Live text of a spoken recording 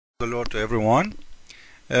The Lord to everyone.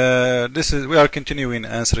 We are continuing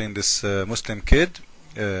answering this Muslim kid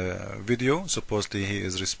video. Supposedly he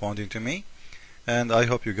is responding to me, and I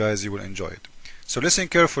hope you will enjoy it. So listen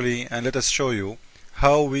carefully and let us show you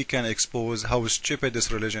how we can expose how stupid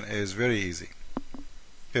this religion is. Very easy.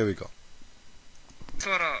 Here we go.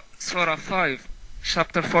 Surah 5,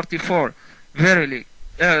 chapter 44. Verily,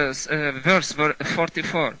 verse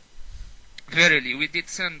 44. Verily, we did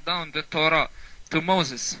send down the Torah to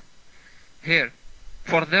Moses. Here,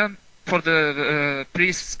 for the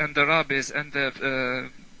priests and the rabbis and the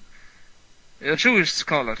Jewish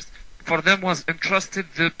scholars, for them was entrusted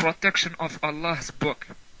the protection of Allah's book.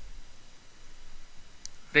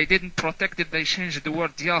 They didn't protect it, they changed the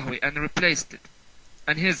word Yahweh and replaced it.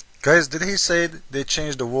 And Guys, did he say they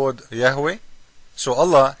changed the word Yahweh? So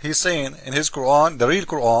Allah, he's saying in his Quran, the real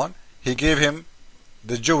Quran, he gave him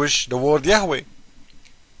the word Yahweh.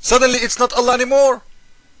 Suddenly it's not Allah anymore.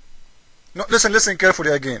 No, listen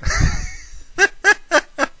carefully again.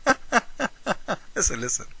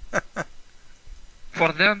 listen.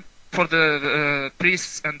 For the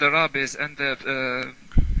priests and the rabbis and the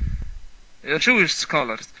Jewish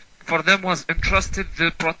scholars, for them was entrusted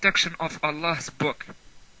the protection of Allah's book.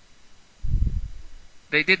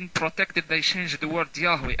 They didn't protect it, they changed the word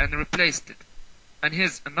Yahweh and replaced it. And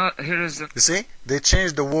here is you see, they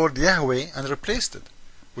changed the word Yahweh and replaced it,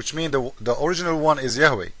 which means the original one is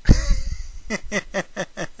Yahweh.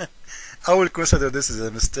 I will consider this as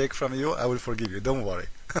a mistake from you. I will forgive you, don't worry.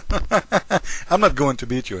 I'm not going to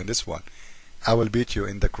beat you in this one. I will beat you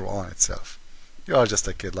in the Quran itself. You are just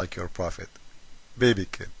a kid like your prophet. Baby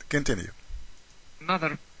kid. Continue.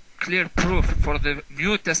 Another clear proof for the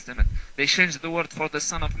New Testament. They changed the word for the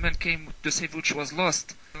Son of Man came to save which was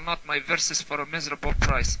lost. Not my verses for a miserable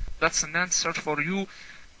price. That's an answer for you.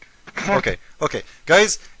 Okay,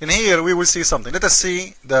 guys, in here we will see something. Let us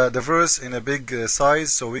see the verse in a big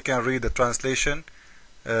size so we can read the translation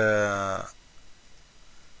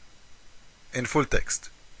in full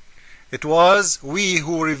text. It was we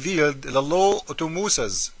who revealed the law to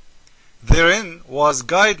Moses. Therein was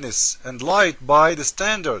guidance and light by the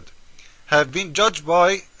standard, have been judged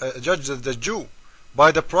the Jew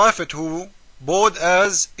by the prophet who bowed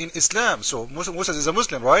as in Islam. So Moses is a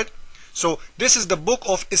Muslim, right? So this is the book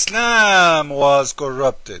of Islam was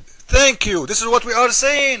corrupted. Thank you. This is what we are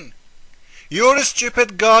saying. Your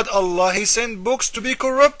stupid God Allah, he sent books to be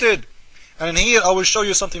corrupted. And here I will show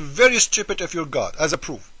you something very stupid of your God as a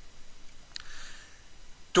proof.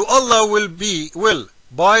 To Allah will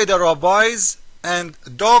by the rabbis and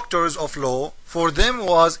doctors of law, for them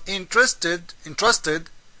was entrusted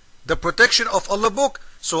the protection of Allah's book.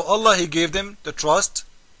 So Allah, he gave them the trust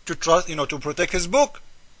to protect his book.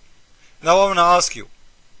 Now I want to ask you,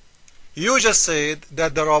 you just said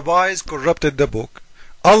that the rabbis corrupted the book.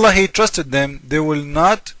 Allah, he trusted them, they will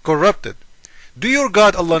not corrupt it. Do your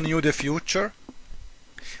God Allah knew the future?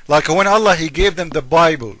 Like when Allah, he gave them the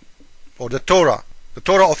Bible or the Torah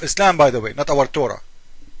of Islam, by the way, not our Torah.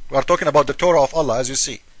 We are talking about the Torah of Allah, as you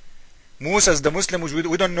see. Moses the Muslim,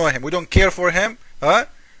 we don't know him, we don't care for him, huh?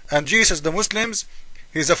 And Jesus the Muslims,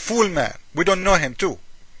 he's a fool man, we don't know him too.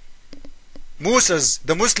 Moses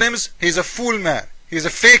the Muslims, he's a fool man, he's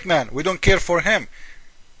a fake man, we don't care for him.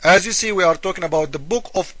 As you see, we are talking about the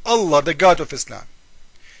book of Allah, the God of Islam.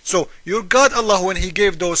 So your God Allah, when he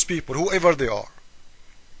gave those people, whoever they are,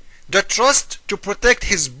 the trust to protect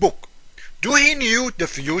his book, do he knew the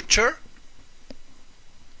future?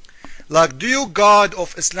 Like, do you God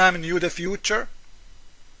of Islam knew the future?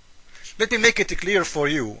 Let me make it clear for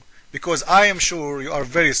you, because I am sure you are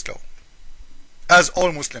very slow, as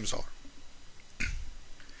all Muslims are.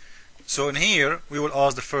 So in here we will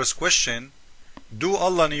ask the first question, do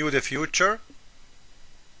Allah knew the future?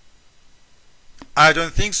 I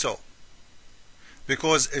don't think so,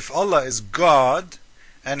 because if Allah is God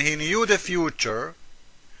and he knew the future,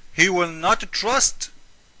 he will not trust.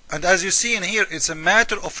 And as you see in here, it's a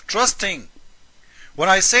matter of trusting. When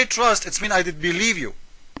I say trust, it means I did believe you.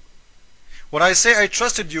 When I say I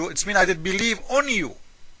trusted you, it means I did believe on you.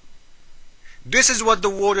 This is what the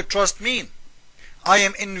word trust means. I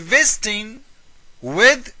am investing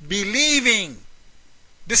with believing.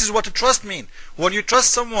 This is what trust means. When you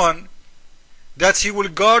trust someone that he will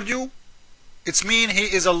guard you, it means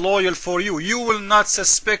he is a loyal for you. You will not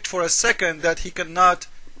suspect for a second that he cannot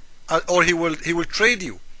or he will trade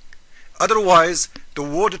you. Otherwise, the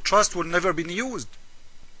word trust will never be used.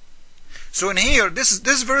 So in here,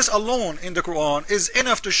 this verse alone in the Quran is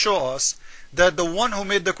enough to show us that the one who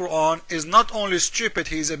made the Quran is not only stupid,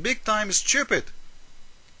 he is a big time stupid.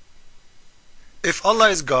 If Allah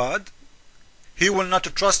is God, he will not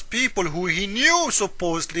trust people who he knew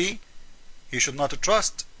supposedly he should not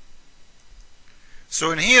trust. So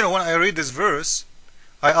in here, when I read this verse,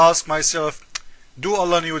 I ask myself, do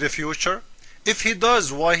Allah knew the future? If he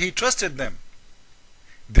does, why he trusted them?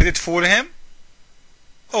 Did it fool him?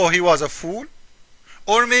 Oh, he was a fool?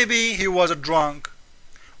 Or maybe he was a drunk?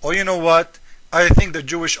 Or you know what? I think the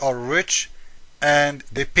Jewish are rich and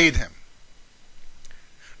they paid him.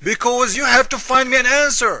 Because you have to find me an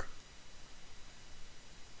answer.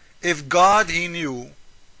 If God, he knew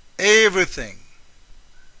everything,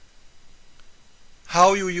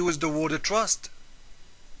 how you use the word trust?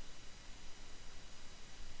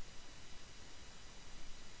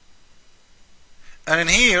 And in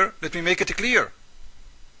here, let me make it clear.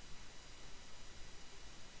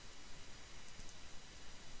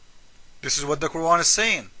 This is what the Quran is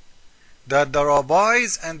saying, that the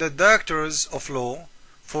rabbis and the doctors of law,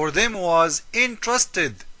 for them was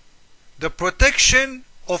entrusted the protection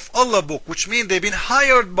of Allah book, which means they've been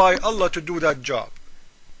hired by Allah to do that job.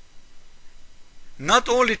 Not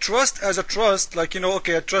only trust as a trust, like,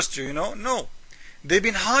 okay, I trust you, no. They've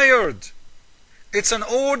been hired. It's an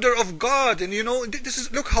order of God, and this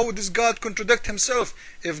is, look how this God contradicts himself.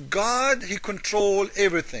 If God, he control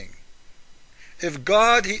everything. If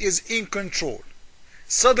God, he is in control.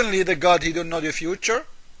 Suddenly the God, he don't know the future.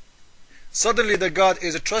 Suddenly the God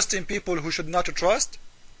is trusting people who should not trust.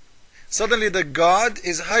 Suddenly the God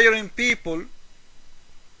is hiring people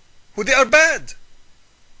who they are bad.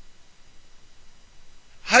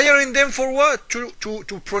 Hiring them for what?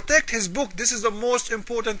 To protect his book. This is the most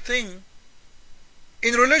important thing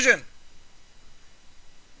in religion.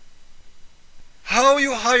 How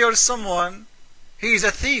you hire someone, he is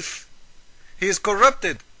a thief, he is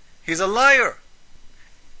corrupted, he is a liar.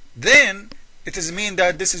 Then it is mean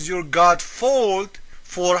that this is your God's fault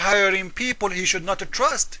for hiring people he should not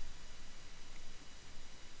trust.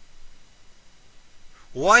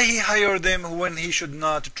 Why he hired them when he should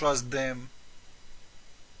not trust them?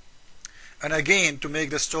 And again, to make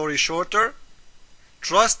the story shorter,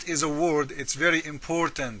 trust is a word, it's very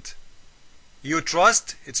important. You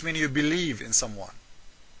trust, it means you believe in someone.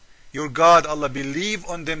 Your God, Allah, believe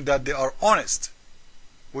on them that they are honest,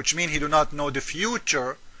 which means he do not know the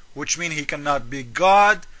future, which means he cannot be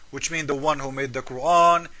God, which means the one who made the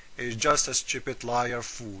Quran is just a stupid liar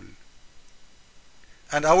fool.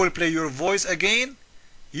 And I will play your voice again,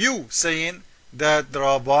 you saying that the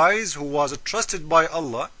rabbis who was trusted by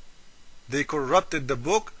Allah, they corrupted the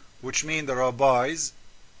book, which means the rabbis,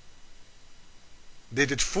 they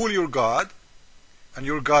did fool your God, and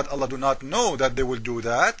your God, Allah, do not know that they will do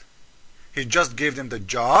that. He just gave them the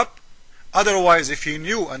job. Otherwise, if he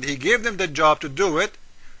knew and he gave them the job to do it,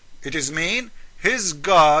 it is mean his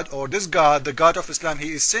God, or this God, the God of Islam,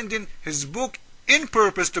 he is sending his book in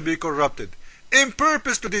purpose to be corrupted, in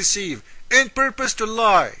purpose to deceive, in purpose to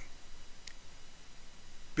lie.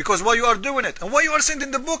 Because why you are doing it? And why you are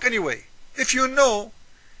sending the book anyway? If you know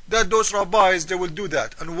that those rabbis, they will do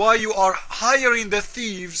that. And why you are hiring the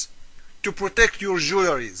thieves to protect your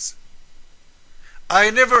jewelries? I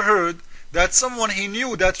never heard that someone he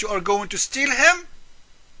knew that you are going to steal him,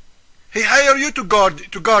 he hired you to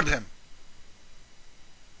guard him.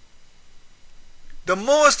 The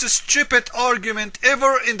most stupid argument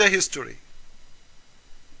ever in the history.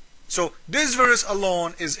 So this verse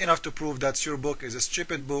alone is enough to prove that your book is a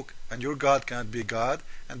stupid book and your God cannot be God,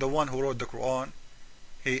 and the one who wrote the Quran,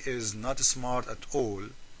 he is not smart at all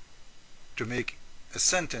to make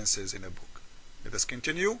sentences in a book. Let us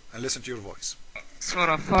continue and listen to your voice.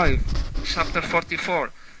 Surah 5, chapter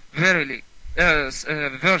 44. Verily, verse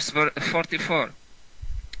 44.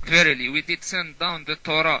 Verily, we did send down the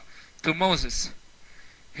Torah to Moses.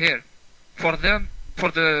 Here, for them, for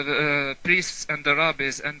the priests and the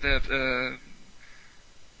rabbis and the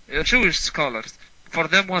Jewish scholars, for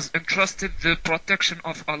them was entrusted the protection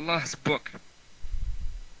of Allah's book.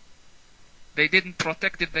 They didn't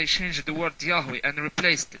protect it, they changed the word Yahweh and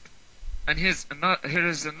replaced it. And here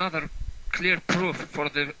is another clear proof for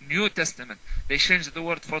the New Testament. They changed the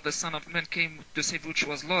word for the Son of Man came to save which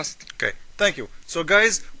was lost. Okay, thank you. So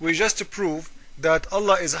guys, we just prove that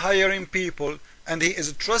Allah is hiring people and he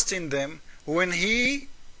is trusting them when he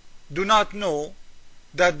do not know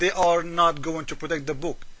that they are not going to protect the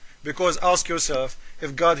book. Because ask yourself,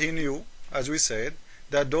 if God he knew, as we said,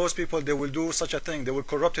 that those people they will do such a thing, they will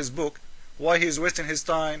corrupt his book, why he is wasting his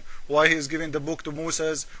time, why he is giving the book to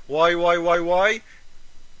Moses, why? Why?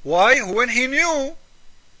 When he knew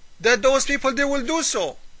that those people they will do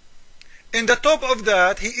so. In the top of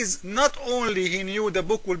that, he is not only he knew the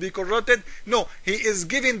book will be corrupted, no, he is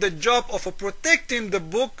giving the job of protecting the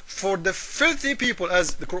book for the filthy people,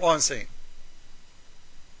 as the Quran is saying.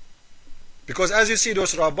 Because as you see,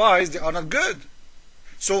 those rabbis, they are not good.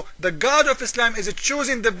 So the God of Islam is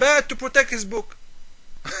choosing the bad to protect his book.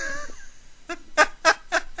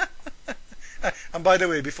 And by the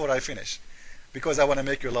way, before I finish, because I want to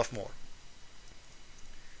make you laugh more,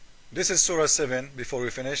 this is Surah 7, before we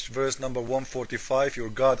finish, verse number 145. Your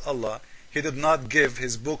God Allah, He did not give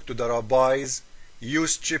His book to the rabbis. You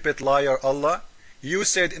stupid liar, Allah. You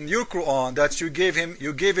said in your Quran that you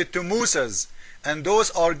gave it to Moses, and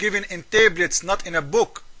those are given in tablets, not in a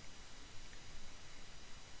book.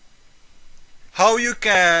 How you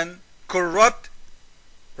can corrupt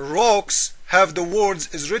rocks have the words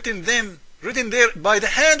is written there by the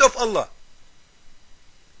hand of Allah?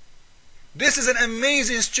 This is an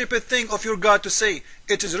amazing stupid thing of your God to say.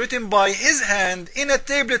 It is written by His hand in a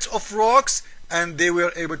tablet of rocks, and they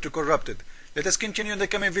were able to corrupt it. Let us continue in the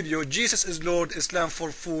coming video. Jesus is Lord, Islam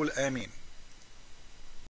for full. Ameen.